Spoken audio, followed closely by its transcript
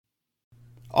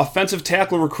Offensive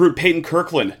tackle recruit Peyton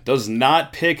Kirkland does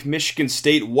not pick Michigan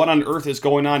State. What on earth is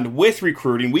going on with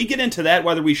recruiting? We get into that,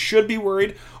 whether we should be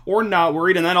worried or not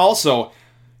worried. And then also,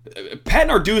 Pat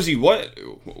Narduzzi, what?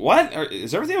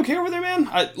 Is everything okay over there, man?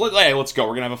 Hey, let's go. We're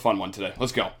going to have a fun one today.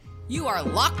 Let's go. You are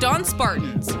Locked On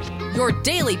Spartans, your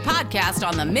daily podcast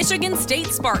on the Michigan State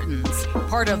Spartans,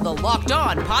 part of the Locked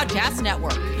On Podcast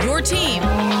Network, your team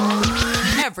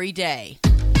every day.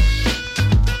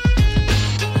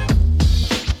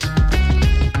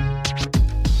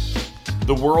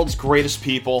 The world's greatest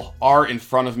people are in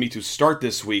front of me to start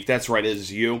this week. That's right, it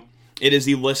is you. It is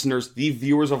the listeners, the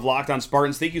viewers of Locked On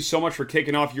Spartans. Thank you so much for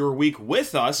kicking off your week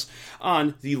with us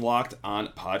on the Locked On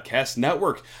Podcast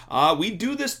Network. We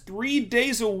do this 3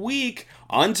 days a week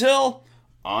until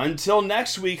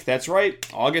next week. That's right.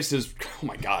 August is, oh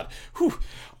my God.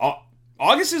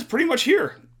 August is pretty much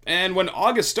here. And when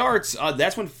August starts,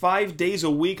 that's when 5 days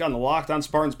a week on the Locked On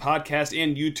Spartans podcast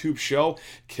and YouTube show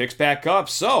kicks back up.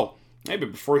 So, maybe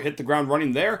before we hit the ground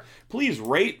running there, please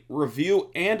rate, review,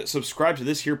 and subscribe to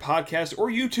this here podcast or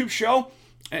YouTube show.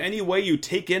 Any way you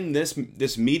take in this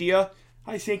media,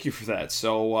 I thank you for that.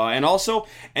 So, and also,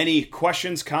 any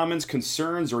questions, comments,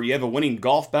 concerns, or you have a winning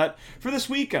golf bet for this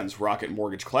weekend's Rocket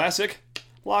Mortgage Classic,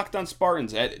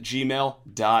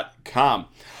 LockedOnSpartans@gmail.com.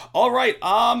 All right,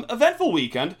 eventful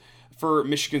weekend for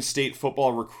Michigan State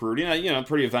football recruiting.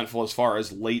 Pretty eventful as far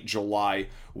as late July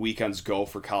weekends go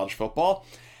for college football.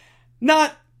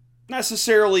 Not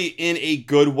necessarily in a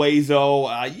good way,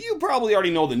 though. You probably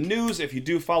already know the news if you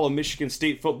do follow Michigan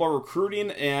State football recruiting.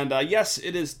 And yes,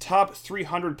 it is top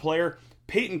 300 player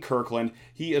Peyton Kirkland.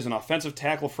 He is an offensive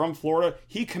tackle from Florida.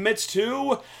 He commits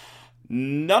to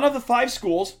none of the 5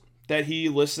 schools that he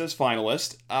lists as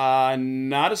finalist.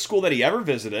 Not a school that he ever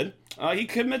visited. He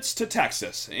commits to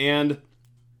Texas. And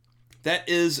that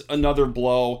is another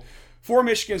blow for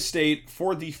Michigan State,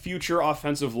 for the future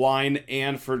offensive line,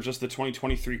 and for just the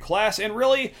 2023 class, and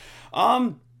really,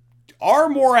 our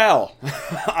morale,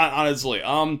 honestly.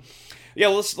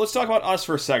 Let's talk about us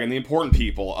for a second, the important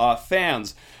people,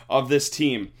 fans of this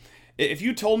team. If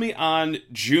you told me on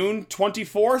June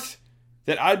 24th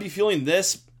that I'd be feeling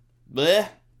this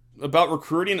about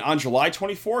recruiting on July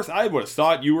 24th, I would have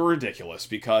thought you were ridiculous,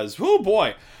 because, oh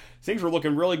boy, things were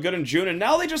looking really good in June, and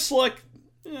now they just look,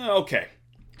 okay.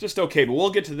 Just okay, but we'll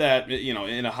get to that,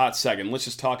 in a hot second. Let's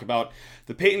just talk about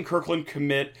the Peyton Kirkland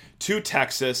commit to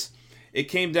Texas. It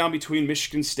came down between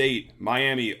Michigan State,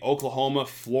 Miami, Oklahoma,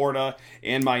 Florida,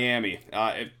 and Miami.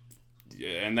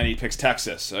 And then he picks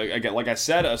Texas. Again, like I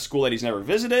said, a school that he's never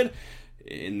visited.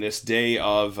 In this day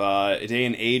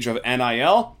and age of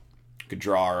NIL, we could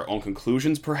draw our own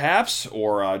conclusions, perhaps,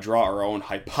 or draw our own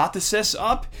hypothesis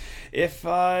up, if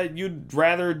you'd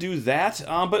rather do that.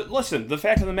 But listen, the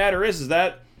fact of the matter is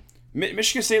that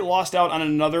Michigan State lost out on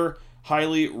another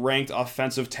highly ranked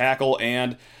offensive tackle,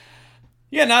 and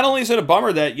yeah, not only is it a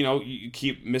bummer that, you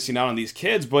keep missing out on these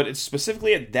kids, but it's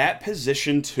specifically at that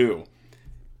position too.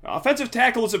 Offensive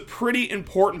tackle is a pretty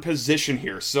important position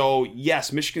here, so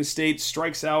yes, Michigan State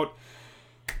strikes out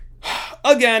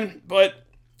again, but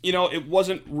it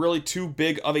wasn't really too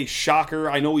big of a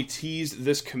shocker. I know we teased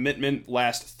this commitment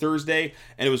last Thursday,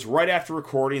 and it was right after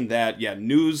recording that,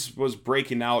 news was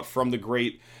breaking out from the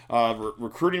great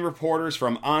recruiting reporters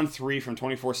from On3, from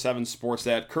 24/7 Sports,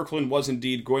 that Kirkland was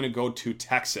indeed going to go to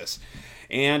Texas.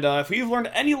 And if we've learned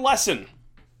any lesson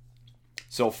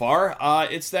so far,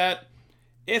 it's that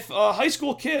if a high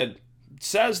school kid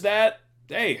says that,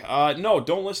 hey, no,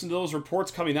 don't listen to those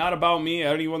reports coming out about me,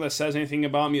 anyone that says anything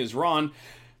about me is wrong,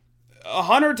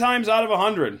 100 times out of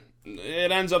 100,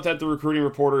 it ends up that the recruiting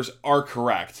reporters are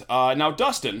correct. Now,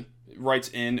 Dustin writes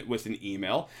in with an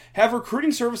email, have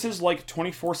recruiting services like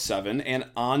 24/7 and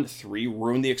On3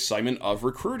 ruined the excitement of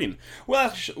recruiting?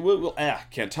 Well,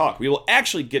 can't talk. We will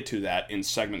actually get to that in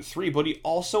segment 3, but he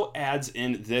also adds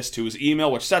in this to his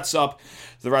email, which sets up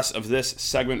the rest of this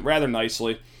segment rather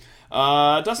nicely.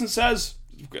 Dustin says,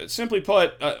 simply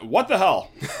put, what the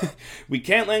hell? We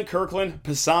can't land Kirkland,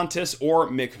 Besantis, or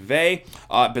McVay.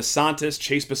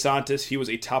 Chase Besantis, he was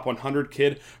a top 100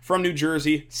 kid from New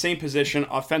Jersey, same position,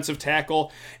 offensive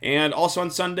tackle. And also on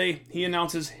Sunday, he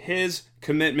announces his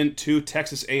commitment to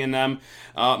Texas A&M.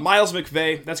 Miles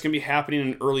McVay, that's going to be happening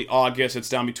in early August. It's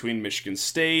down between Michigan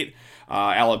State,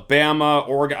 Alabama,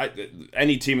 Oregon,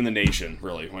 any team in the nation,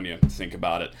 really, when you think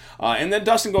about it. And then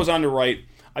Dustin goes on to write,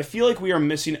 I feel like we are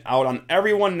missing out on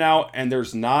everyone now, and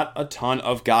there's not a ton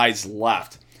of guys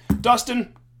left.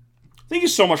 Dustin, thank you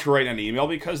so much for writing an email,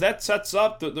 because that sets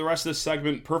up the rest of this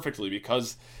segment perfectly,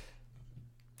 because,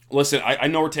 listen, I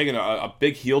know we're taking a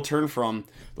big heel turn from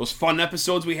those fun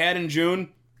episodes we had in June.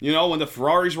 You know, when the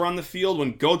Ferraris were on the field,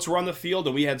 when GOATs were on the field,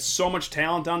 and we had so much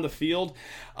talent on the field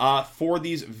for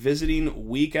these visiting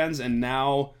weekends, and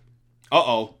now,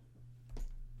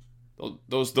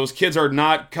 those kids are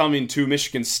not coming to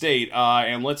Michigan State.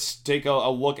 And let's take a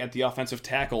look at the offensive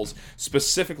tackles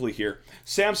specifically here.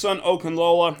 Samson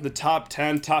Okunlola, the top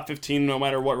 10, top 15, no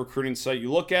matter what recruiting site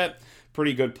you look at.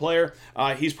 Pretty good player.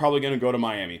 He's probably going to go to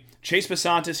Miami. Chase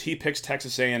Basantis, he picks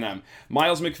Texas A&M.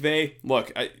 Miles McVay,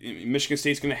 look, Michigan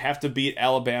State's going to have to beat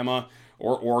Alabama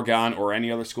or Oregon or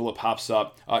any other school that pops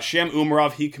up. Sham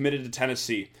Umarov, he committed to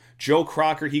Tennessee. Joe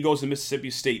Crocker, he goes to Mississippi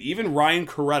State. Even Ryan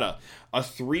Coretta, a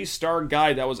 3-star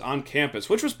guy that was on campus,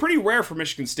 which was pretty rare for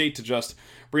Michigan State to just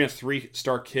bring a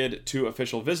 3-star kid to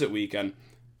official visit weekend.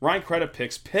 Ryan Coretta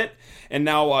picks Pitt, and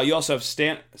now you also have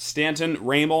Stanton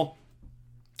Ramel.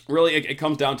 Really, it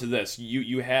comes down to this.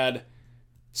 You had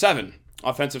 7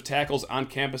 offensive tackles on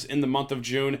campus in the month of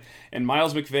June, and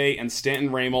Miles McVay and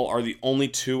Stanton Ramel are the only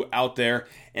 2 out there.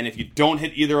 And if you don't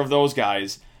hit either of those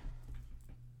guys,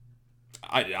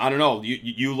 I don't know.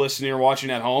 You listening or watching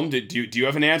at home, do you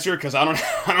have an answer? Because I don't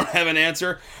have an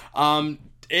answer.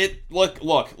 Look.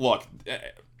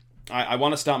 I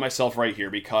want to stop myself right here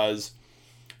because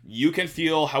you can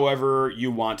feel however you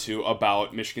want to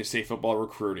about Michigan State football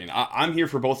recruiting. I'm here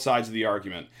for both sides of the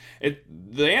argument.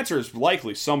 The answer is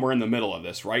likely somewhere in the middle of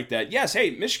this, right? That, yes,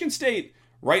 hey, Michigan State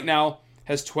right now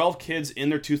has 12 kids in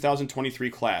their 2023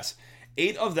 class.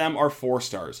 8 of them are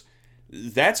 4-stars.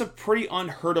 That's a pretty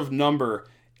unheard of number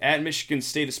at Michigan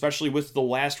State, especially with the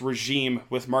last regime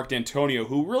with Mark D'Antonio,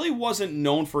 who really wasn't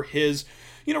known for his,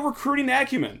 recruiting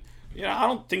acumen. I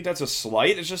don't think that's a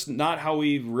slight. It's just not how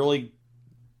he really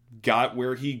got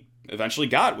where he eventually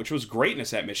got, which was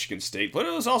greatness at Michigan State. But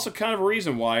it was also kind of a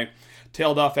reason why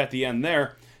tailed off at the end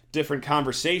there. Different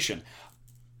conversation.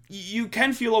 You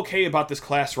can feel okay about this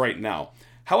class right now.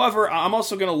 However, I'm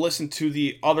also going to listen to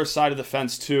the other side of the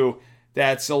fence too,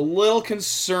 that's a little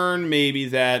concerned maybe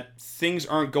that things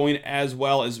aren't going as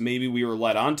well as maybe we were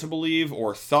led on to believe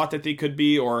or thought that they could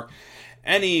be, or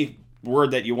any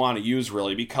word that you want to use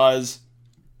really, because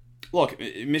look,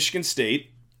 Michigan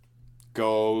State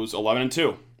goes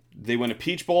 11-2. They win a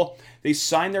Peach Bowl. They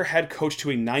sign their head coach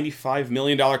to a $95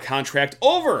 million contract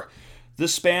over the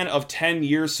span of 10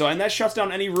 years. And that shuts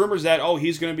down any rumors that,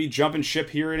 he's going to be jumping ship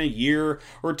here in a year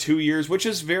or 2 years, which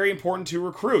is very important to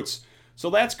recruits. So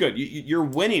that's good. You're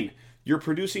winning. You're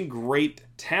producing great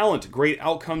talent, great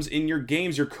outcomes in your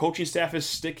games. Your coaching staff is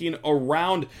sticking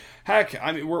around. Heck,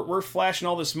 I mean, we're flashing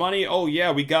all this money. Oh,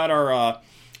 yeah, we got our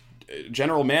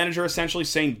general manager essentially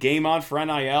saying game on for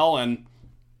NIL, and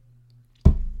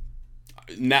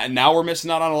now we're missing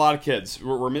out on a lot of kids.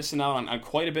 We're missing out on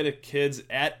quite a bit of kids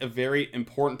at a very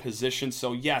important position.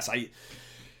 So yes,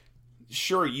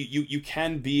 you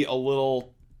can be a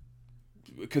little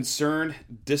concerned,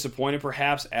 disappointed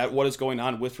perhaps at what is going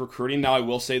on with recruiting. Now I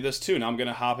will say this too. Now I'm going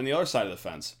to hop on the other side of the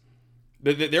fence.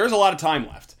 There's a lot of time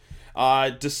left.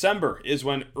 December is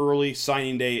when early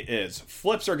signing day is.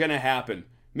 Flips are going to happen.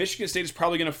 Michigan State is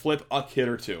probably going to flip a kid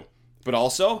or 2. But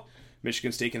also,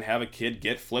 Michigan State can have a kid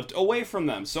get flipped away from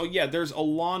them. So yeah, there's a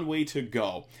long way to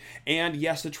go. And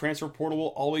yes, the transfer portal will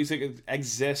always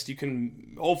exist. You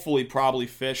can hopefully probably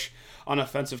fish an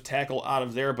offensive tackle out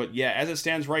of there. But yeah, as it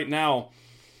stands right now,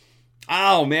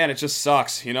 oh man, it just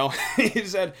sucks, He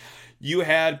said you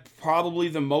had probably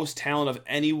the most talent of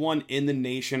anyone in the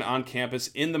nation on campus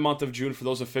in the month of June for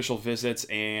those official visits,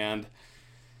 and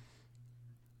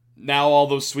now all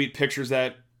those sweet pictures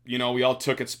that, we all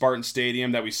took at Spartan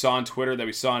Stadium, that we saw on Twitter, that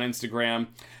we saw on Instagram,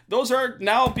 those are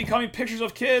now becoming pictures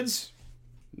of kids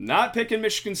not picking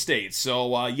Michigan State.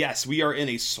 So, yes, we are in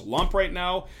a slump right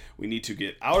now. We need to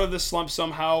get out of this slump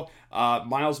somehow.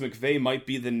 Miles McVay might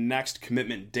be the next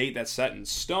commitment date that's set in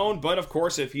stone. But, of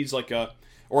course, if he's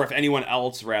if anyone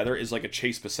else, rather, is like a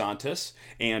Chase Basantis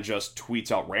and just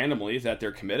tweets out randomly that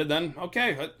they're committed, then,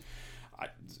 okay,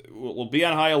 we'll be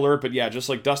on high alert. But, yeah, just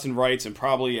like Dustin writes, and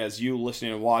probably as you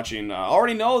listening and watching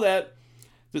already know, that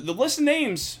the list of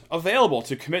names available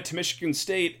to commit to Michigan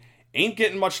State ain't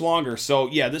getting much longer. So,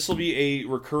 yeah, this will be a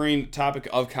recurring topic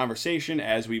of conversation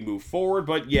as we move forward.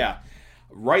 But, yeah,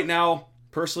 right now,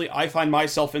 personally, I find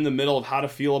myself in the middle of how to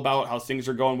feel about how things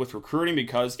are going with recruiting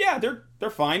because, yeah, they're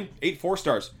fine. 8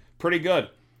 4-stars. Pretty good.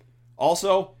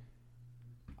 Also,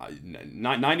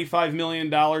 $95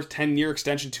 million, 10-year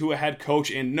extension to a head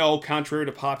coach. And no, contrary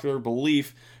to popular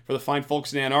belief for the fine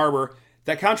folks in Ann Arbor,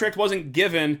 that contract wasn't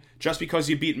given just because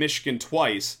you beat Michigan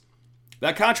twice.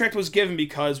 That contract was given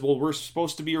because, we're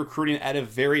supposed to be recruiting at a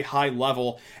very high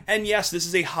level. And yes, this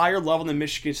is a higher level than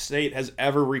Michigan State has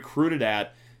ever recruited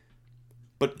at.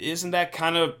 But isn't that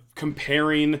kind of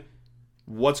comparing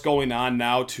what's going on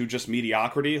now to just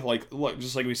mediocrity. Like, look,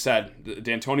 just like we said,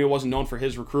 D'Antonio wasn't known for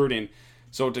his recruiting.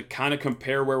 So to kind of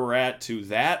compare where we're at to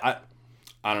that,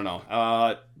 I don't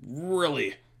know.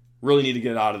 Really need to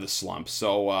get out of the slump.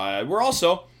 So we're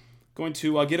also going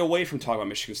to get away from talking about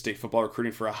Michigan State football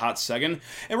recruiting for a hot second.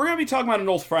 And we're going to be talking about an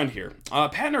old friend here.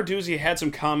 Pat Narduzzi had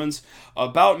some comments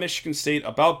about Michigan State,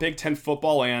 about Big Ten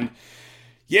football, and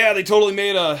yeah, they totally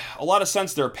made a lot of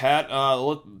sense there, Pat.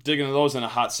 Let's dig into those in a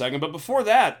hot second. But before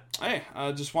that, hey,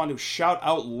 I just wanted to shout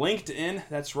out LinkedIn.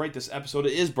 That's right, this episode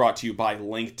is brought to you by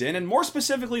LinkedIn, and more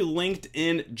specifically,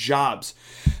 LinkedIn Jobs.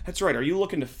 That's right, are you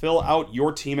looking to fill out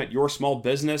your team at your small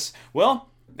business? Well,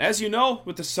 as you know,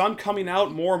 with the sun coming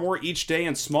out more and more each day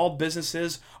and small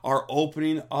businesses are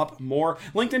opening up more,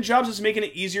 LinkedIn Jobs is making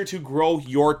it easier to grow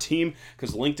your team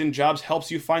because LinkedIn Jobs helps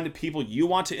you find the people you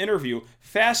want to interview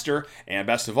faster and,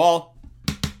 best of all,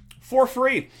 for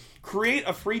free. Create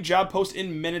a free job post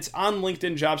in minutes on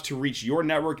LinkedIn Jobs to reach your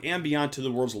network and beyond to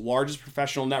the world's largest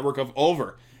professional network of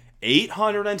over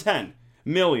 810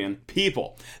 million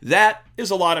people. That is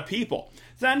a lot of people.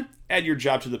 Then add your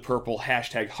job to the purple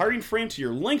hashtag hiring frame to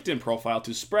your LinkedIn profile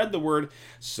to spread the word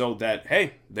so that,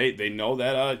 hey, they know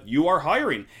that you are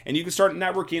hiring. And you can start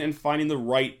networking and finding the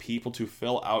right people to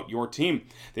fill out your team.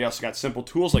 They also got simple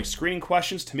tools like screening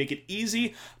questions to make it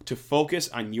easy to focus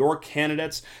on your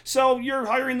candidates. So you're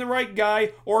hiring the right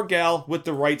guy or gal with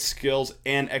the right skills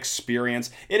and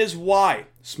experience. It is why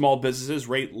small businesses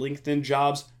rate LinkedIn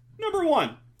Jobs number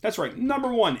one. That's right,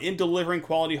 number one in delivering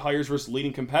quality hires versus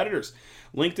leading competitors.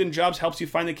 LinkedIn Jobs helps you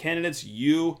find the candidates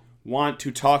you want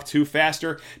to talk to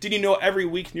faster. Did you know every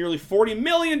week nearly 40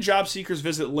 million job seekers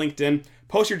visit LinkedIn?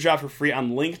 Post your job for free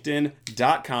on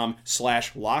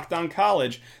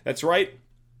linkedin.com/LockedOnCollege. That's right,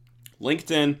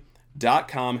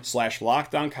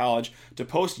 linkedin.com/LockedOnCollege to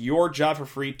post your job for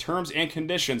free. Terms and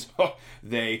conditions,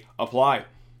 they apply.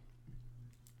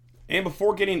 And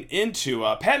before getting into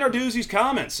Pat Narduzzi's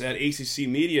comments at ACC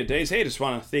Media Days, hey, just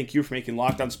want to thank you for making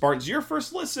Locked On Spartans your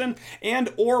first listen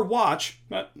and or watch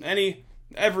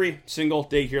every single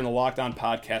day here in the Locked On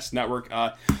Podcast Network.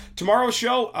 Tomorrow's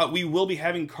show, we will be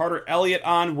having Carter Elliott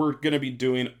on. We're going to be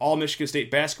doing all Michigan State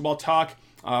basketball talk.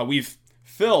 We've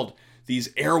filled these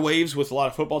airwaves with a lot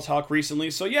of football talk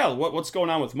recently. So yeah, what's going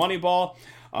on with Moneyball?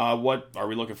 What are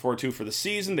we looking forward to for the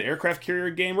season? The aircraft carrier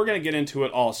game. We're going to get into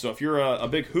it all. So if you're a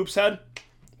big hoops head,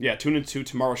 yeah, tune into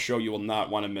tomorrow's show. You will not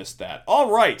want to miss that.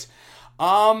 All right.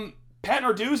 Pat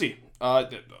Narduzzi,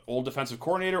 old defensive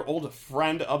coordinator, old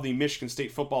friend of the Michigan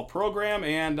State football program,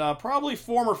 and probably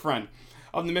former friend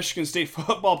of the Michigan State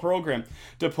football program,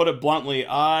 to put it bluntly.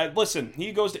 Listen,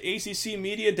 he goes to ACC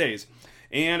Media Days,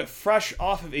 and fresh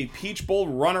off of a Peach Bowl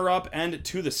runner-up end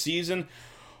to the season,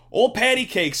 Old Patty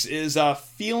Cakes is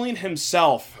feeling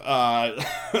himself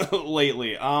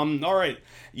lately. All right,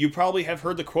 you probably have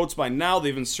heard the quotes by now.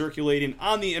 They've been circulating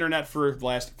on the internet for the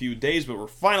last few days, but we're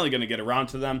finally going to get around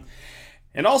to them.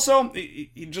 And also,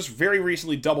 he just very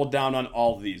recently doubled down on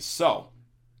all of these. So,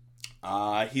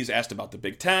 he's asked about the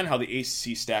Big Ten, how the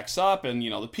ACC stacks up, and,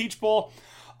 the Peach Bowl,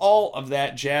 all of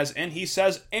that jazz. And he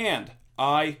says, and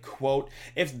I quote,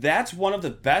 if that's one of the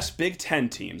best Big Ten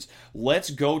teams, let's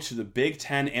go to the Big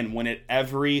Ten and win it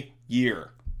every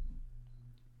year.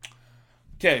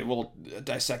 Okay, we'll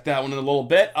dissect that one in a little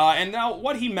bit. And now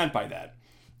what he meant by that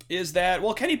is that,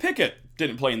 well, Kenny Pickett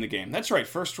didn't play in the game. That's right,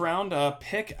 first round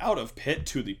pick out of Pitt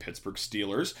to the Pittsburgh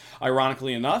Steelers.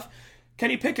 Ironically enough,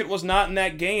 Kenny Pickett was not in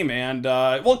that game. And,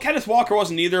 Kenneth Walker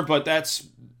wasn't either, but that's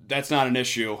not an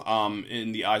issue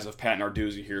in the eyes of Pat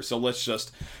Narduzzi here. So let's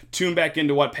just tune back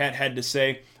into what Pat had to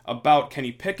say about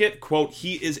Kenny Pickett. Quote,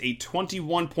 he is a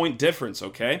 21-point difference,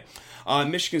 okay?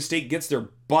 Michigan State gets their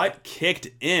butt kicked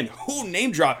in. Who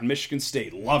name-dropping Michigan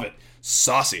State? Love it.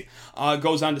 Saucy.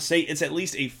 Goes on to say it's at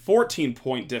least a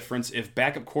 14-point difference if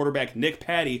backup quarterback Nick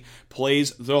Patty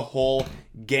plays the whole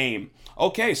game.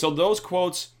 Okay, so those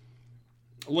quotes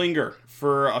linger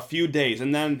for a few days,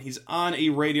 and then he's on a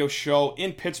radio show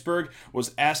in Pittsburgh,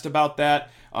 was asked about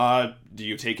that. Do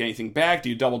you take anything back? Do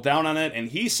you double down on it? And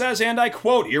he says, and I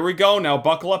quote, here we go, now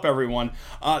buckle up everyone,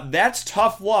 that's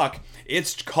tough luck.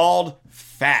 It's called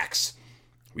facts.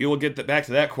 We will get back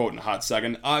to that quote in a hot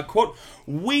second. Quote,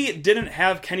 we didn't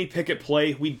have Kenny Pickett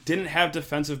play. We didn't have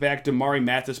defensive back Damari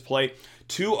Mathis play.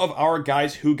 Two of our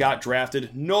guys who got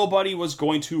drafted, nobody was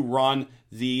going to run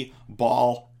the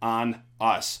ball on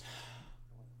us.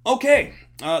 Okay,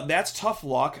 that's tough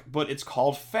luck, but it's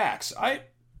called facts.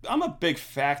 I'm a big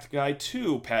fact guy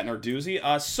too, Pat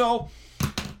Narduzzi. So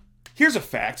here's a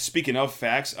fact. Speaking of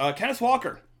facts, Kenneth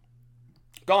Walker,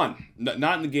 gone.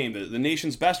 Not in the game. The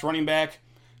nation's best running back,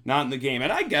 not in the game.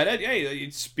 And I get it. Hey,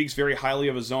 he speaks very highly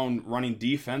of his own running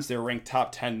defense. They're ranked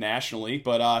top 10 nationally.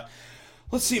 But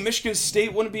let's see. Michigan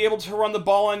State wouldn't be able to run the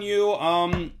ball on you.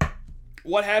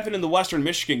 What happened in the Western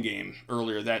Michigan game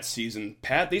earlier that season,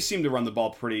 Pat? They seemed to run the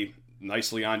ball pretty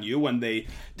nicely on you when they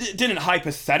didn't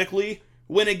hypothetically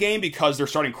win a game because their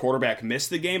starting quarterback missed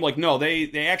the game. Like, no, they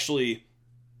actually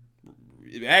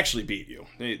beat you.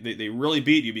 They really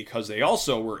beat you because they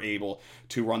also were able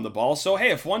to run the ball. So, hey,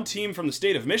 if one team from the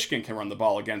state of Michigan can run the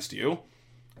ball against you,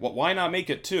 why not make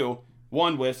it two?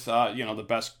 One with, the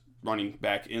best running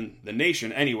back in the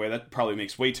nation. Anyway, that probably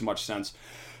makes way too much sense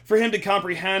for him to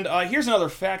comprehend. Here's another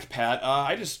fact, Pat.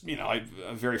 I'm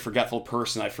a very forgetful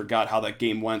person. I forgot how that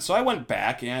game went. So I went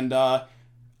back and,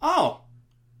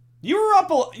 you were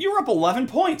up 11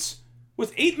 points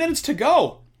with 8 minutes to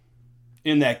go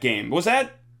in that game. Was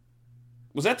that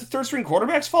the third string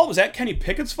quarterback's fault? Was that Kenny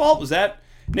Pickett's fault? Was that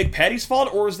Nick Patty's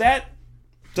fault? Or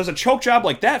does a choke job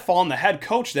like that fall on the head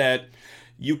coach that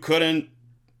you couldn't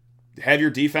have your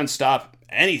defense stop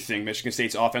anything Michigan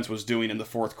State's offense was doing in the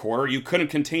fourth quarter? You couldn't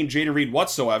contain Jayden Reed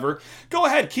whatsoever. Go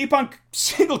ahead, keep on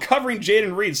single covering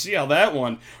Jayden Reed. See how that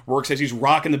one works as he's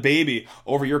rocking the baby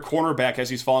over your cornerback as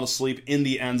he's falling asleep in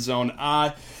the end zone.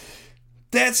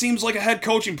 That seems like a head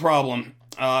coaching problem.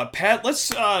 Pat,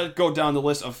 let's go down the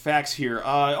list of facts here.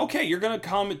 Okay, you're going to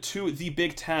come to the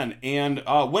Big Ten and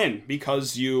win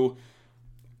because you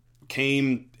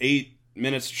came 8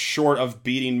 minutes short of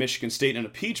beating Michigan State in a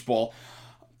Peach Bowl.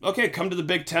 Okay, come to the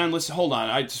Big Ten. Listen, hold on.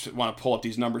 I just want to pull up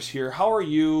these numbers here. How are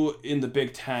you in the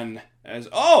Big Ten?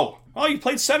 You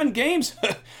played 7 games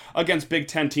against Big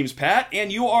Ten teams, Pat,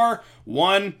 and you are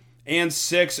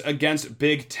 1-6 against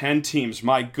Big Ten teams.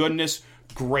 My goodness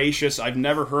gracious, I've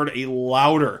never heard a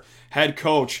louder head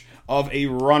coach of a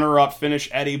runner-up finish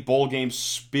at a bowl game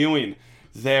spewing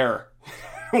there,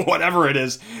 whatever it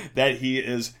is that he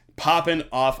is popping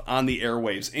off on the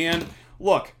airwaves. And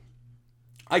look,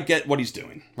 I get what he's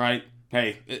doing, right?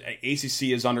 Hey,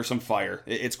 ACC is under some fire.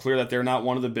 It's clear that they're not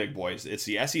one of the big boys. It's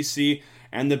the SEC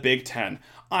and the Big Ten.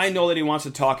 I know that he wants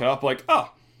to talk it up like,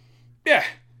 oh, yeah,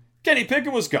 Kenny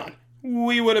Pickett was gone.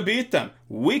 We would have beat them.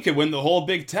 We could win the whole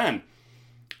Big Ten.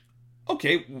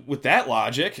 Okay, with that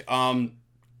logic,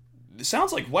 it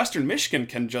sounds like Western Michigan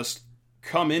can just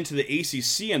come into the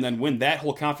ACC and then win that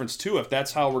whole conference too, if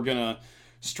that's how we're going to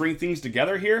string things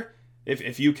together here.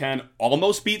 If you can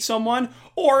almost beat someone,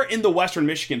 or in the Western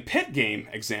Michigan Pitt game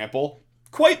example,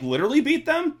 quite literally beat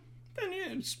them,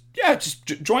 then just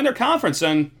join their conference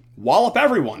and wallop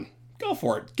everyone. Go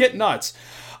for it. Get nuts.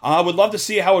 I would love to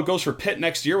see how it goes for Pitt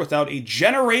next year without a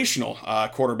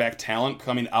generational quarterback talent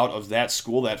coming out of that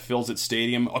school that fills its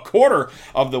stadium a quarter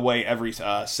of the way every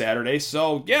Saturday.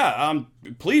 So,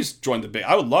 please join the Big.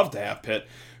 I would love to have Pitt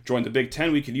join the Big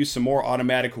Ten. We could use some more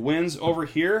automatic wins over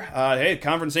here. Hey,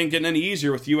 conference ain't getting any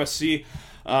easier with USC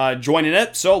joining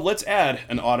it, so let's add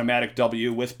an automatic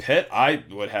W with Pitt. I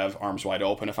would have arms wide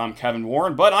open if I'm Kevin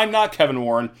Warren, but I'm not Kevin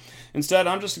Warren. Instead,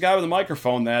 I'm just a guy with a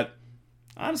microphone that,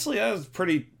 honestly, that was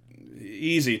pretty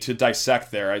easy to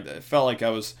dissect there. I felt like I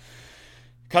was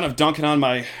kind of dunking on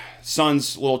my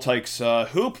son's Little Tykes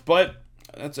hoop, but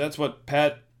that's what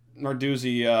Pat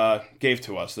Narduzzi gave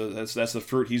to us. That's the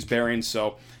fruit he's bearing.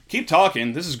 So keep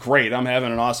talking. This is great. I'm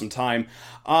having an awesome time.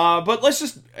 But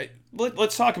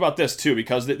let's talk about this too,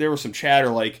 because there was some chatter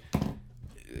like,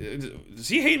 does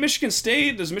he hate Michigan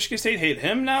State? Does Michigan State hate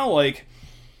him now? Like,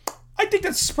 I think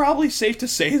that's probably safe to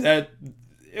say that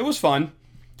it was fun.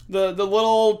 The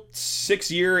little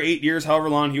 6 year, 8 years, however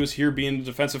long he was here being the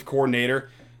defensive coordinator,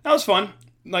 that was fun.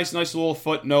 Nice little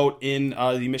footnote in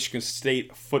the Michigan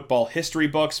State football history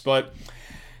books. But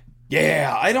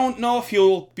yeah, I don't know if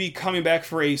he'll be coming back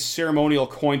for a ceremonial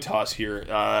coin toss here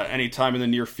anytime in the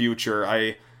near future.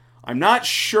 I'm not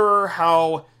sure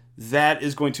how that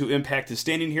is going to impact his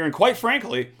standing here. And quite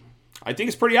frankly, I think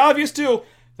it's pretty obvious too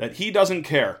that he doesn't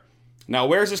care. Now,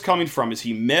 where is this coming from? Is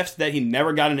he miffed that he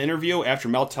never got an interview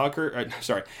after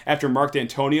after Mark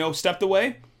D'Antonio stepped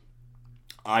away?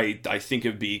 I think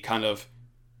it'd be kind of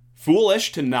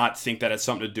foolish to not think that it's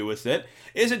something to do with it.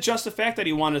 Is it just the fact that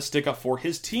he wanted to stick up for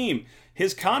his team,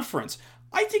 his conference?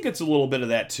 I think it's a little bit of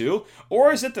that too.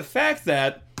 Or is it the fact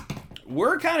that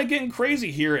we're kind of getting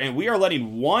crazy here and we are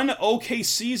letting one okay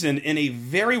season in a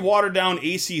very watered down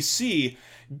ACC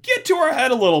get to our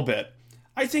head a little bit?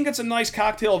 I think it's a nice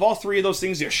cocktail of all three of those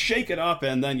things. You shake it up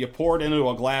and then you pour it into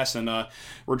a glass, and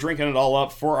we're drinking it all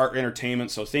up for our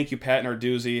entertainment. So thank you, Pat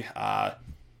Narduzzi.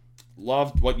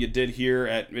 Loved what you did here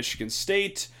at Michigan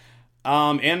State.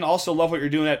 And also love what you're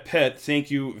doing at Pitt.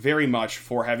 Thank you very much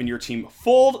for having your team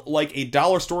fold like a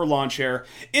dollar store lawn chair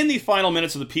in the final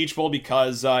minutes of the Peach Bowl,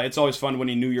 because it's always fun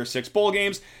winning New Year's Six bowl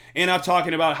games. And I'm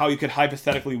talking about how you could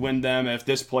hypothetically win them if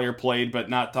this player played, but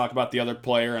not talk about the other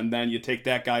player, and then you take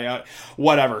that guy out.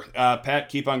 Whatever. Pat,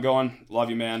 keep on going. Love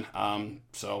you, man.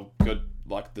 So good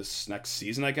luck this next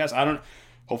season, I guess.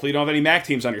 Hopefully you don't have any MAC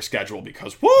teams on your schedule,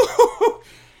 because woo!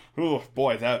 Oh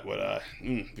boy, that would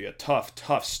be a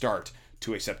tough start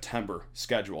to a September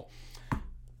schedule.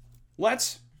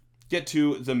 Let's get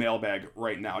to the mailbag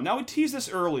right now. Now, we teased this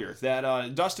earlier,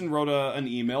 that Dustin wrote an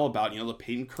email about, the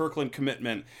Peyton Kirkland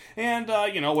commitment and,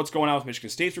 what's going on with Michigan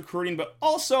State's recruiting, but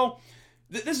also,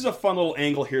 this is a fun little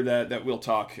angle here that we'll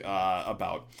talk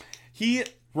about. He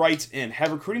writes in,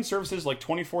 have recruiting services like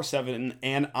 24/7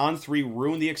 and On3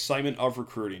 ruin the excitement of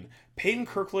recruiting? Peyton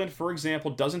Kirkland, for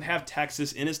example, doesn't have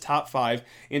Texas in his top 5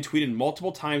 and tweeted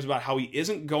multiple times about how he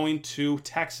isn't going to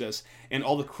Texas, and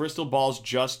all the crystal balls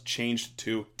just changed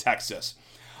to Texas.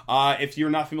 If you're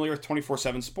not familiar with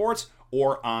 24/7 Sports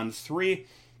or On3,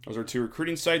 those are 2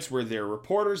 recruiting sites where they're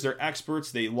reporters, they're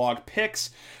experts, they log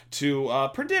picks to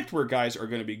predict where guys are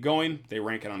going to be going. They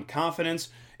rank it on confidence,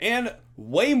 and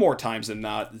way more times than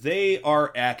not, they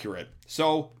are accurate.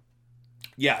 So,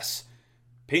 yes,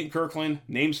 Peyton Kirkland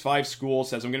names 5 schools,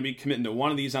 says I'm going to be committing to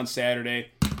one of these on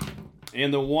Saturday,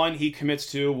 and the one he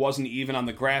commits to wasn't even on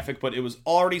the graphic, but it was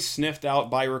already sniffed out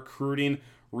by recruiting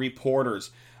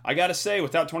reporters. I gotta say,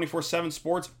 without 24/7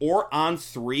 Sports or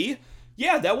On3,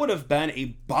 yeah, that would have been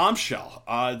a bombshell.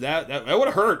 That would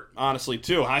have hurt, honestly,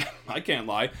 too. I can't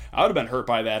lie. I would have been hurt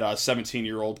by that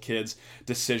 17-year-old kid's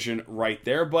decision right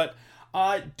there. But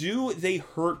do they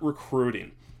hurt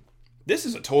recruiting? This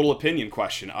is a total opinion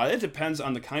question. It depends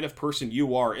on the kind of person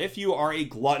you are. If you are a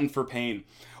glutton for pain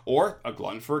or a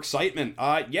glutton for excitement,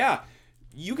 yeah,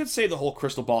 you could say the whole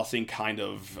crystal ball thing kind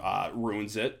of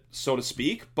ruins it, so to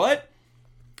speak. But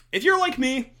if you're like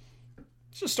me,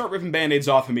 just start ripping Band-Aids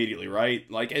off immediately, right?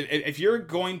 Like, if you're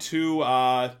going to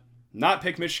not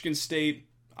pick Michigan State,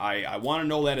 I want to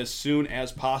know that as soon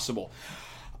as possible.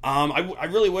 I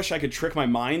really wish I could trick my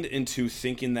mind into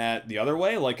thinking that the other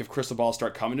way. Like, if crystal balls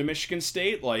start coming to Michigan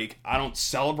State, like, I don't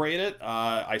celebrate it.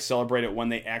 I celebrate it when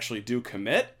they actually do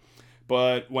commit.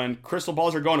 But when crystal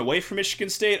balls are going away from Michigan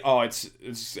State,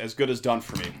 it's as good as done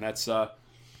for me. That's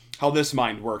how this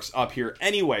mind works up here.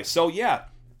 Anyway, so yeah.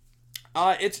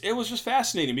 It was just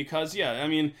fascinating because, yeah, I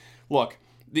mean, look,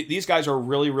 these guys are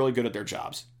really, really good at their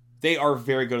jobs. They are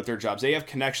very good at their jobs. They have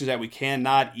connections that we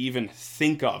cannot even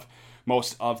think of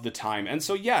most of the time. And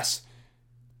so, yes,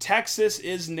 Texas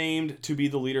is named to be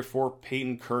the leader for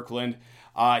Peyton Kirkland.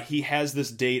 He has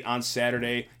this date on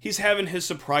Saturday. He's having his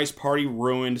surprise party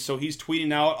ruined, so he's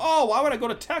tweeting out, oh, why would I go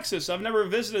to Texas? I've never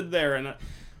visited there. And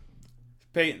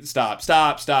Peyton, stop,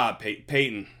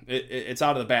 Peyton. It's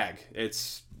out of the bag.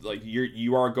 It's like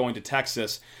you are going to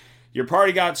Texas. Your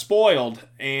party got spoiled,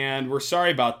 and we're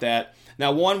sorry about that.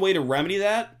 Now, one way to remedy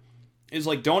that is,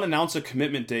 like, don't announce a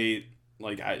commitment date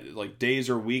like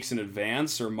days or weeks in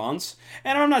advance or months.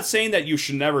 And I'm not saying that you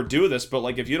should never do this, but,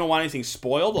 like, if you don't want anything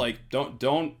spoiled, like,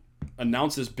 don't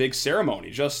announce this big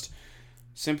ceremony. Just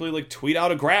simply, like, tweet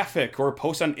out a graphic or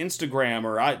post on Instagram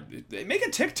or make a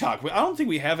TikTok. I don't think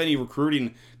we have any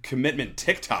recruiting commitment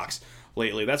TikToks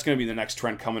lately. That's going to be the next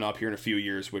trend coming up here in a few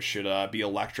years, which should be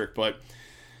electric. But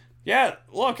yeah,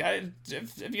 look,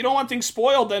 if you don't want things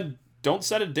spoiled, then don't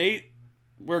set a date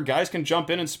where guys can jump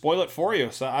in and spoil it for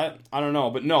you. So I don't know.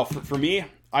 But no, for me,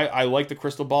 I like the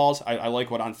crystal balls. I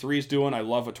like what On3 is doing. I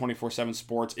love what 24/7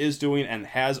 Sports is doing and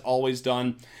has always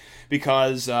done,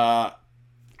 because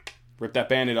rip that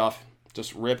Band-Aid off.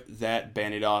 Just rip that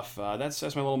Band-Aid off. That's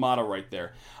my little motto right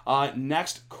there.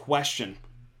 Next question.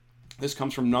 This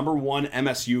comes from number 1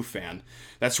 MSU fan.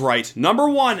 That's right, number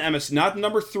 1 MSU, not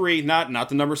number 3, not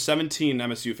the number 17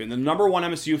 MSU fan. The number 1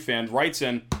 MSU fan writes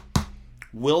in,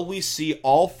 will we see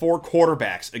all 4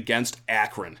 quarterbacks against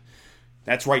Akron?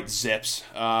 That's right, Zips.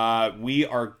 We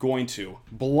are going to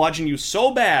bludgeon you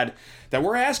so bad that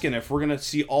we're asking if we're going to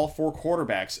see all 4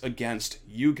 quarterbacks against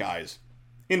you guys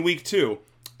in week 2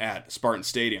 at Spartan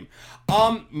Stadium.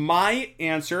 My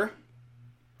answer,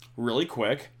 really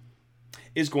quick,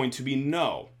 is going to be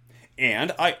no.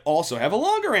 And I also have a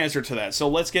longer answer to that, so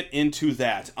let's get into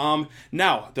that.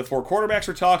 Now, the 4 quarterbacks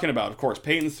we're talking about, of course,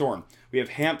 Peyton Thorne. We have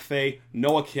Hamp Fay,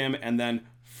 Noah Kim, and then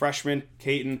freshman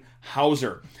Katin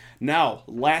Hauser. Now,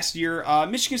 last year,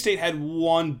 Michigan State had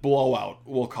one blowout,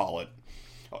 we'll call it.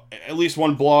 At least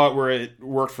one blowout where it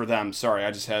worked for them. Sorry,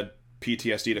 I just had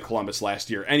PTSD to Columbus last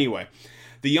year. Anyway,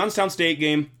 the Youngstown State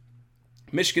game,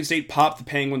 Michigan State popped the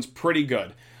Penguins pretty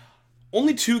good.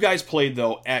 Only 2 guys played,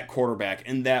 though, at quarterback,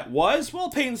 and that was, well,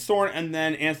 Peyton Thorne and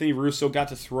then Anthony Russo got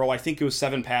to throw. I think it was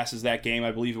 7 passes that game.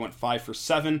 I believe it went 5 for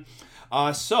 7.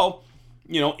 So,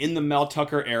 in the Mel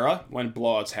Tucker era, when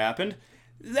blowouts happened,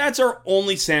 that's our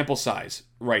only sample size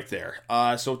right there.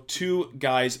 So 2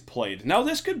 guys played. Now,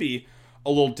 this could be a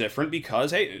little different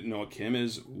because, hey, Noah Kim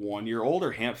is 1 year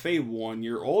older. Hamp Fay, 1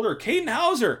 year older. Caden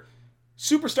Hauser,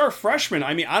 superstar freshman.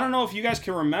 I mean, I don't know if you guys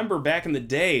can remember back in the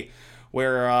day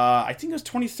where I think it was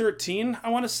 2013, I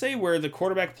want to say, where the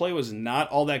quarterback play was not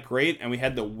all that great, and we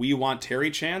had the "We Want Terry"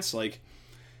 chants, like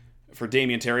for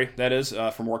Damian Terry, that is,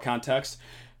 for more context.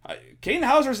 Caden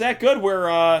Hauser's that good where,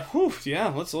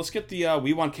 let's get the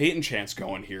 "We Want Caden" chants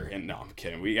going here. And no, I'm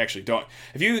kidding. We actually don't.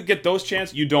 If you get those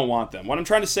chants, you don't want them. What I'm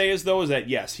trying to say is, though, is that,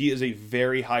 yes, he is a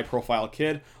very high-profile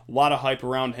kid, a lot of hype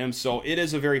around him, so it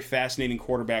is a very fascinating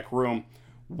quarterback room.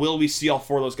 Will we see all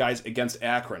 4 of those guys against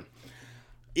Akron?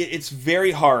 It's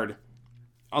very hard,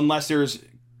 unless there's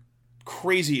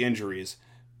crazy injuries,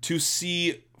 to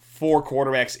see 4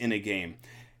 quarterbacks in a game.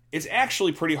 It's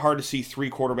actually pretty hard to see 3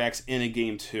 quarterbacks in a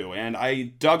game, too. And I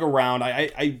dug around.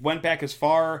 I went back as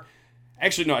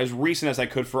recent as I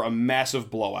could for a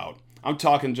massive blowout. I'm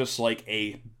talking just like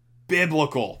a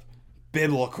biblical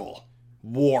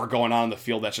war going on in the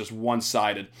field that's just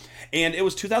one-sided. And it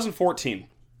was 2014.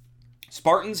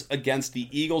 Spartans against the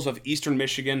Eagles of Eastern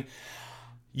Michigan.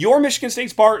 Your Michigan State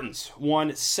Spartans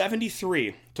won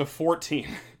 73-14.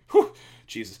 Whew,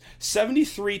 Jesus.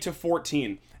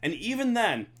 73-14. And even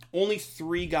then, only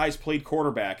 3 guys played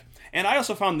quarterback. And I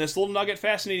also found this little nugget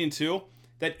fascinating too,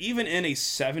 that even in a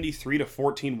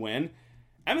 73-14 win,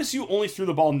 MSU only threw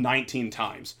the ball 19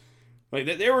 times. Like,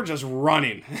 they were just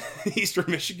running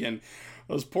Eastern Michigan,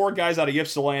 those poor guys out of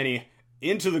Ypsilanti,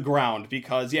 into the ground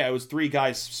because, it was 3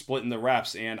 guys splitting the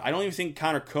reps. And I don't even think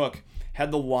Connor Cook had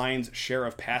the Lions' share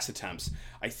of pass attempts.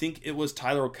 I think it was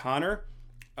Tyler O'Connor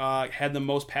had the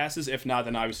most passes. If not,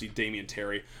 then obviously Damian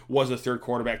Terry was the 3rd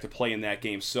quarterback to play in that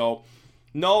game. So,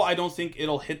 no, I don't think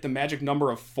it'll hit the magic number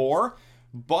of 4.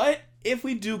 But if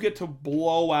we do get to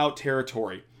blowout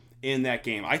territory in that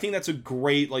game, I think that's a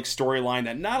great storyline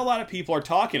that not a lot of people are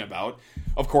talking about.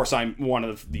 Of course, I'm one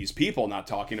of these people not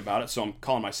talking about it, so I'm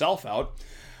calling myself out.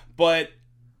 But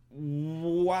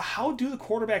how do the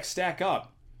quarterbacks stack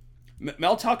up?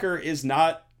 Mel Tucker is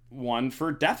not one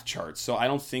for depth charts, so I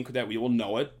don't think that we will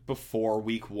know it before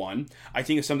week 1. I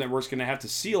think it's something that we're just going to have to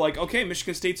see, okay,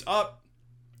 Michigan State's up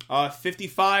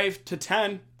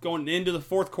 55-10 going into the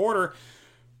 4th quarter.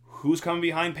 Who's coming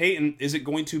behind Peyton? Is it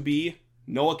going to be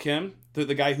Noah Kim,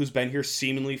 the guy who's been here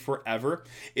seemingly forever?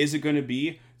 Is it going to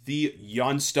be the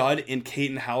young stud in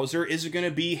Caden Hauser? Is it going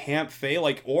to be Hamp Fay?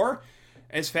 Or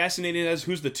as fascinating as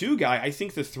who's the 2 guy, I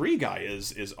think the 3 guy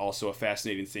is also a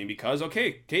fascinating thing because,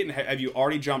 okay, Caden, have you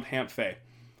already jumped Hamp Fay?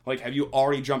 Have you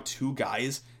already jumped 2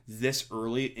 guys this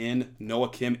early in Noah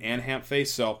Kim and Hamp Fay?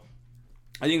 So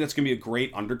I think that's going to be a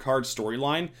great undercard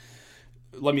storyline.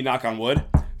 Let me knock on wood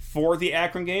for the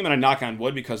Akron game, and I knock on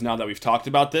wood because now that we've talked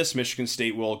about this, Michigan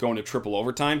State will go into triple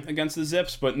overtime against the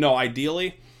Zips. But no,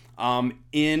 ideally,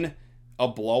 in a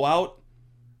blowout,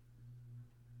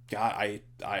 God,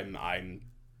 I'm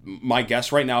my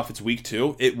guess right now, if it's week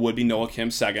 2, it would be Noah Kim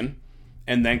 2nd,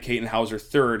 and then Caden Hauser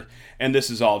 3rd. And this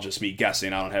is all just me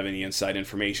guessing. I don't have any inside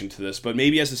information to this, but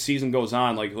maybe as the season goes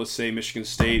on, let's say Michigan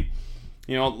State,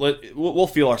 we'll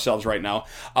feel ourselves right now.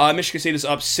 Michigan State is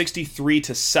up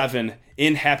 63-7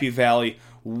 in Happy Valley,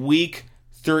 week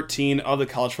 13 of the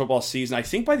college football season. I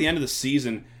think by the end of the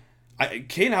season,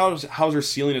 Caden Hauser's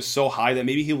ceiling is so high that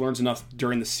maybe he learns enough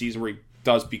during the season where he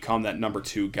does become that number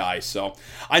 2 guy. So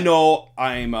I know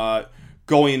I'm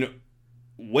going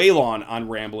way long on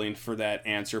rambling for that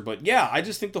answer, but yeah, I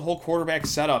just think the whole quarterback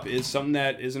setup is something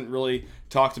that isn't really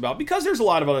talked about because there's a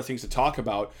lot of other things to talk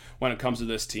about when it comes to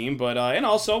this team. But and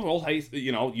also, well,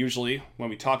 usually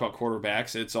when we talk about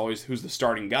quarterbacks, it's always who's the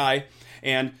starting guy,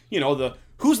 and the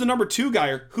who's the number 2 guy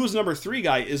or who's the number 3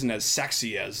 guy isn't as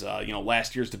sexy as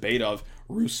last year's debate of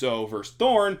Russo versus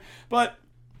Thorne, but.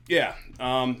 Yeah,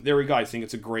 there we go. I think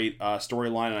it's a great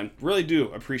storyline, and I really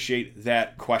do appreciate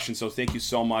that question, so thank you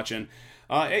so much. And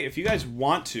hey, if you guys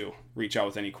want to reach out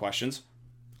with any questions,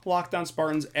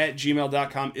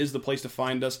 LockedOnSpartans@gmail.com is the place to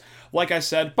find us. Like I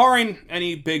said, barring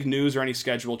any big news or any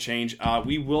schedule change,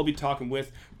 we will be talking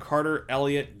with Carter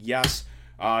Elliott, yes,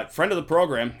 friend of the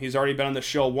program. He's already been on the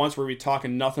show once where we'll be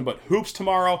talking nothing but hoops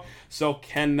tomorrow, so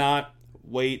cannot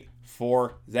wait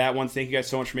for that one. Thank you guys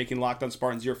so much for making Locked On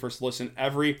Spartans your first listen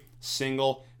every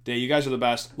single day. You guys are the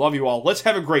best. Love you all. Let's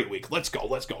have a great week. Let's go.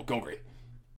 Go Green.